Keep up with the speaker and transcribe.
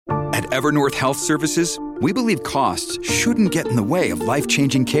At Evernorth Health Services, we believe costs shouldn't get in the way of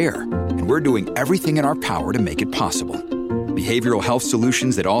life-changing care, and we're doing everything in our power to make it possible. Behavioral health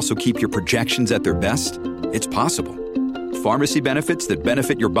solutions that also keep your projections at their best? It's possible. Pharmacy benefits that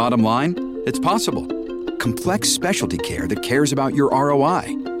benefit your bottom line? It's possible. Complex specialty care that cares about your ROI?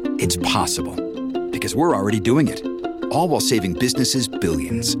 It's possible. Because we're already doing it. All while saving businesses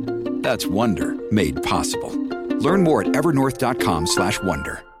billions. That's Wonder made possible. Learn more at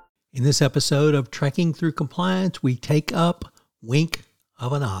evernorth.com/wonder. In this episode of Trekking Through Compliance, we take up Wink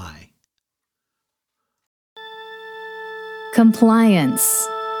of an Eye. Compliance,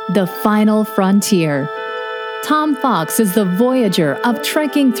 the final frontier. Tom Fox is the voyager of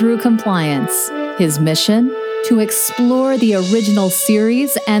Trekking Through Compliance. His mission? To explore the original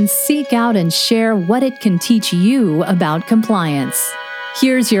series and seek out and share what it can teach you about compliance.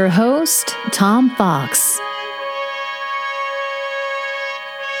 Here's your host, Tom Fox.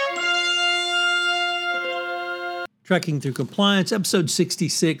 Trekking Through Compliance, episode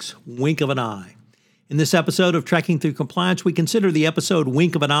 66, Wink of an Eye. In this episode of Trekking Through Compliance, we consider the episode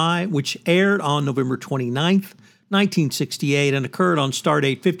Wink of an Eye, which aired on November 29th, 1968, and occurred on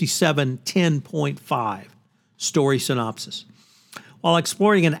Stardate 5710.5. Story synopsis. While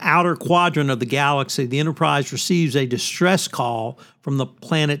exploring an outer quadrant of the galaxy, the Enterprise receives a distress call from the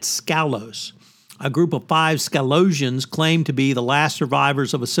planet Scalos. A group of 5 Scalosians claim to be the last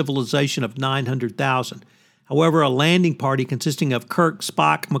survivors of a civilization of 900,000. However, a landing party consisting of Kirk,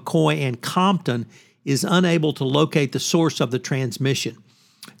 Spock, McCoy, and Compton is unable to locate the source of the transmission.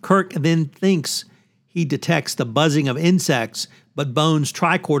 Kirk then thinks he detects the buzzing of insects, but Bones'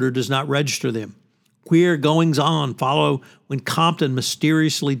 tricorder does not register them. Queer goings-on follow when Compton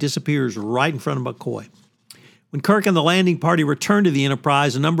mysteriously disappears right in front of McCoy. When Kirk and the landing party return to the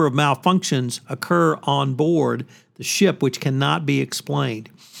Enterprise, a number of malfunctions occur on board the ship which cannot be explained.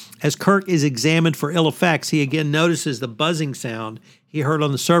 As Kirk is examined for ill effects, he again notices the buzzing sound he heard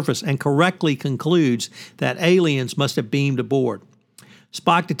on the surface and correctly concludes that aliens must have beamed aboard.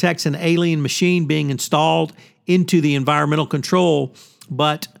 Spock detects an alien machine being installed into the environmental control,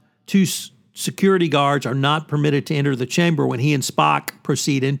 but 2 security guards are not permitted to enter the chamber when he and Spock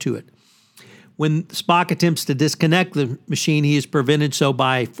proceed into it. When Spock attempts to disconnect the machine, he is prevented so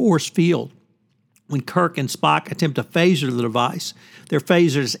by a force field. When Kirk and Spock attempt to phaser the device, their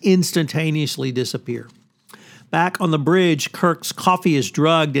phasers instantaneously disappear. Back on the bridge, Kirk's coffee is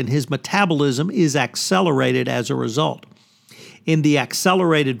drugged and his metabolism is accelerated as a result. In the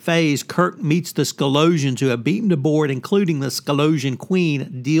accelerated phase, Kirk meets the Scalosians who have beamed aboard, including the Scalosian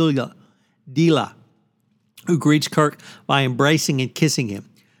queen, Deela, who greets Kirk by embracing and kissing him.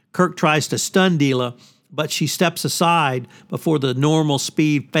 Kirk tries to stun Deela, but she steps aside before the normal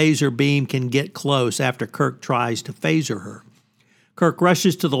speed phaser beam can get close after Kirk tries to phaser her. Kirk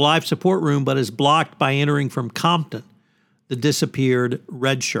rushes to the life support room but is blocked by entering from Compton, the disappeared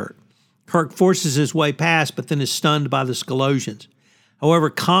red shirt. Kirk forces his way past but then is stunned by the Scalosians. However,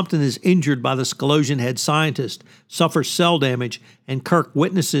 Compton is injured by the Scalosian head scientist, suffers cell damage, and Kirk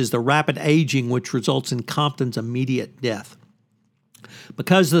witnesses the rapid aging which results in Compton's immediate death.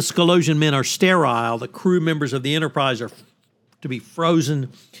 Because the Scalosian men are sterile, the crew members of the Enterprise are to be frozen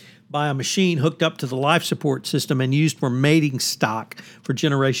by a machine hooked up to the life support system and used for mating stock for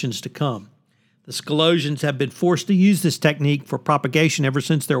generations to come. The Scalosians have been forced to use this technique for propagation ever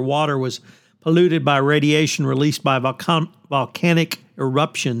since their water was polluted by radiation released by volcanic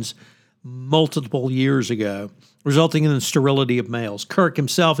eruptions multiple years ago, resulting in the sterility of males. Kirk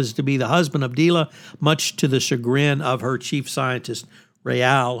himself is to be the husband of Deela, much to the chagrin of her chief scientist,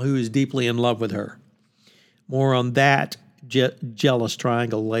 Rael, who is deeply in love with her. More on that jealous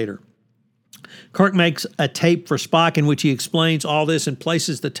triangle later. Kirk makes a tape for Spock in which he explains all this and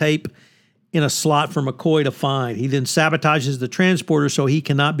places the tape in a slot for McCoy to find. He then sabotages the transporter so he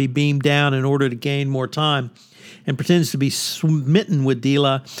cannot be beamed down in order to gain more time and pretends to be smitten with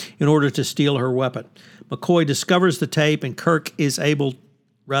Deela in order to steal her weapon. McCoy discovers the tape and Spock is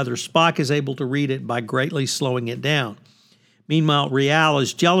able to read it by greatly slowing it down. Meanwhile, Rael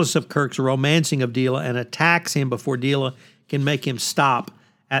is jealous of Kirk's romancing of Deela and attacks him before Deela can make him stop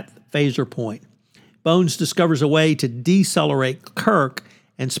at phaser point. Bones discovers a way to decelerate Kirk,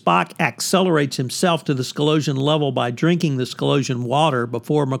 and Spock accelerates himself to the Scalosian level by drinking the Scalosian water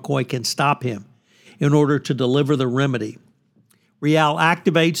before McCoy can stop him in order to deliver the remedy. Rael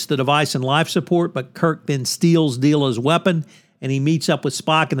activates the device in life support, but Kirk then steals Deela's weapon, and he meets up with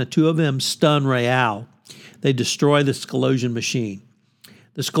Spock, and the two of them stun Rael. They destroy the Scalosian machine.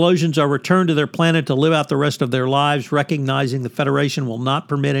 The Scalosians are returned to their planet to live out the rest of their lives, recognizing the Federation will not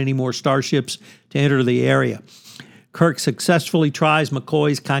permit any more starships to enter the area. Kirk successfully tries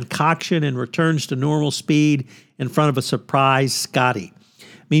McCoy's concoction and returns to normal speed in front of a surprised Scotty.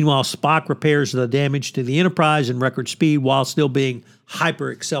 Meanwhile, Spock repairs the damage to the Enterprise in record speed while still being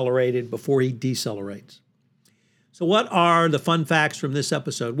hyper-accelerated before he decelerates. So what are the fun facts from this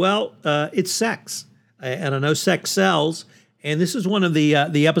episode? Well, it's sex, and I know sex sells, and this is one of the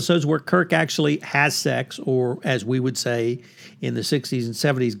episodes where Kirk actually has sex, or as we would say in the 60s and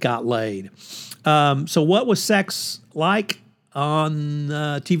 70s, got laid. So what was sex like on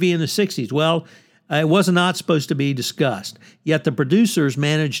TV in the 60s? Well, it was not supposed to be discussed, yet the producers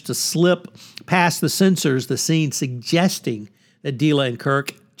managed to slip past the censors the scene suggesting that Deela and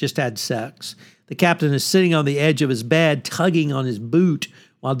Kirk just had sex. The captain is sitting on the edge of his bed, tugging on his boot,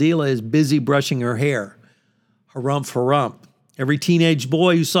 while Deela is busy brushing her hair. Harumph, harumph. Every teenage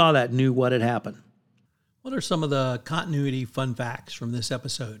boy who saw that knew what had happened. What are some of the continuity fun facts from this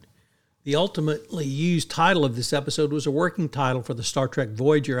episode? The ultimately used title of this episode was a working title for the Star Trek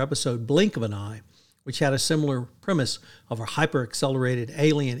Voyager episode Blink of an Eye, which had a similar premise of a hyper-accelerated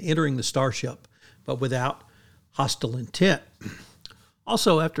alien entering the starship, but without hostile intent.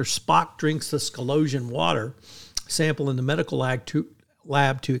 Also, after Spock drinks the Scalosian water sample in the medical lab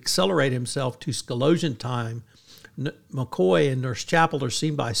to accelerate himself to Scalosian time, McCoy and Nurse Chapel are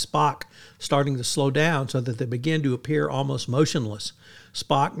seen by Spock starting to slow down so that they begin to appear almost motionless.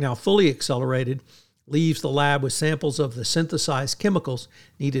 Spock, now fully accelerated, leaves the lab with samples of the synthesized chemicals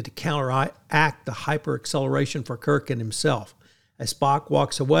needed to counteract the hyper-acceleration for Kirk and himself. As Spock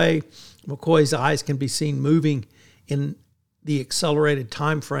walks away, McCoy's eyes can be seen moving in the accelerated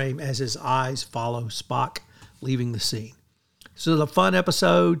time frame as his eyes follow Spock leaving the scene. So it's a fun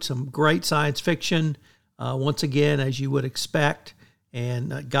episode, some great science fiction, once again, as you would expect,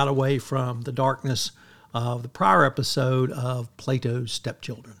 and got away from the darkness of the prior episode of Plato's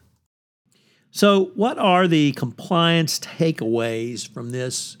Stepchildren. So what are the compliance takeaways from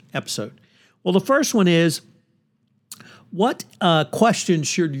this episode? Well, the first one is, what questions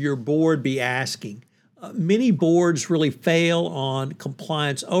should your board be asking? Many boards really fail on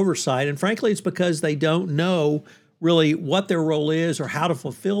compliance oversight, and frankly, it's because they don't know really what their role is or how to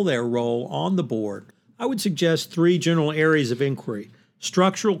fulfill their role on the board. I would suggest 3 general areas of inquiry: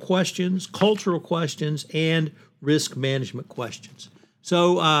 structural questions, cultural questions, and risk management questions.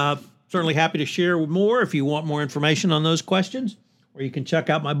 So certainly happy to share more if you want more information on those questions, or you can check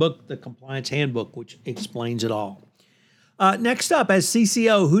out my book, The Compliance Handbook, which explains it all. Next up, as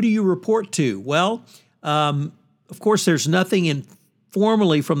CCO, who do you report to? Well, of course, there's nothing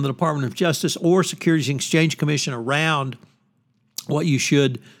formally from the Department of Justice or Securities and Exchange Commission around what you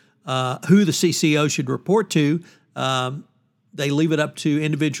should, who the CCO should report to. They leave it up to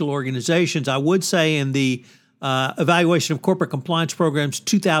individual organizations. I would say in the Evaluation of Corporate Compliance Programs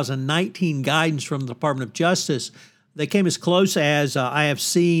 2019 guidance from the Department of Justice, they came as close as I have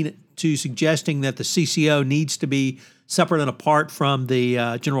seen to suggesting that the CCO needs to be separate and apart from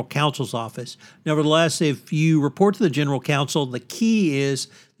the General Counsel's office. Nevertheless, if you report to the General Counsel, the key is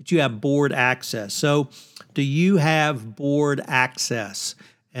that you have board access. So do you have board access?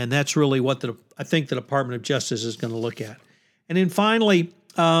 And that's really what I think the Department of Justice is going to look at. And then finally,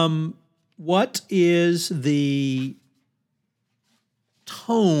 what is the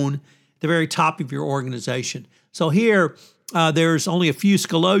tone at the very top of your organization? So here, there's only a few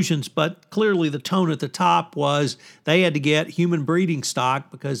Scalosians, but clearly the tone at the top was they had to get human breeding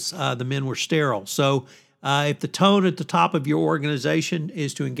stock because the men were sterile. So if the tone at the top of your organization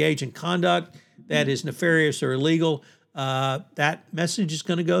is to engage in conduct that is nefarious or illegal, that message is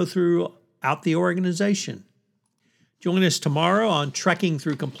going to go throughout the organization. Join us tomorrow on Trekking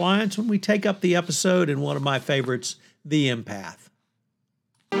Through Compliance when we take up the episode in one of my favorites, The Empath.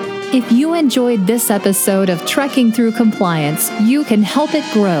 If you enjoyed this episode of Trekking Through Compliance, you can help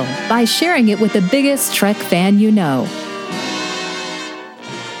it grow by sharing it with the biggest Trek fan you know.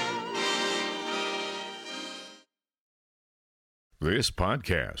 This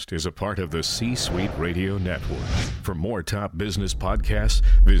podcast is a part of the C-Suite Radio Network. For more top business podcasts,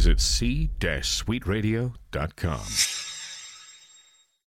 visit c-suiteradio.com.